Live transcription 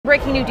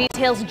Breaking new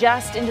details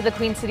just into the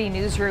Queen City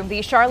newsroom.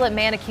 The Charlotte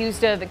man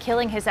accused of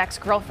killing his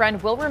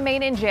ex-girlfriend will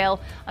remain in jail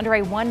under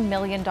a $1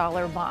 million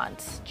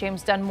bond.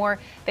 James Dunmore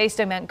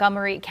faced a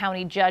Montgomery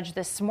County judge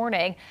this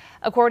morning.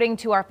 According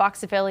to our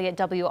Fox affiliate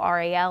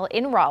WRAL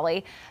in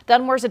Raleigh,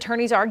 Dunmore's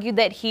attorneys argued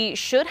that he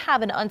should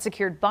have an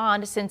unsecured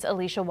bond since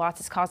Allisha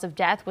Watts' cause of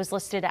death was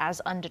listed as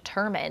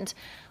undetermined.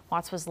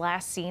 Watts was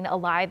last seen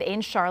alive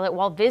in Charlotte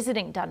while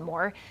visiting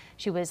Dunmore.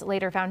 She was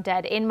later found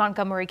dead in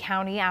Montgomery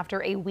County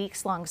after a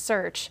weeks-long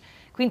search.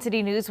 Queen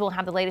City News will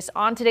have the latest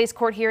on today's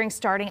court hearing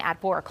starting at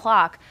 4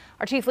 o'clock.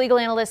 Our chief legal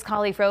analyst,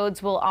 Collie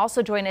Rhodes, will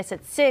also join us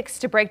at 6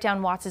 to break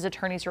down Watts'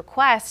 attorney's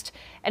request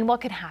and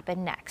what could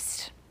happen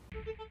next.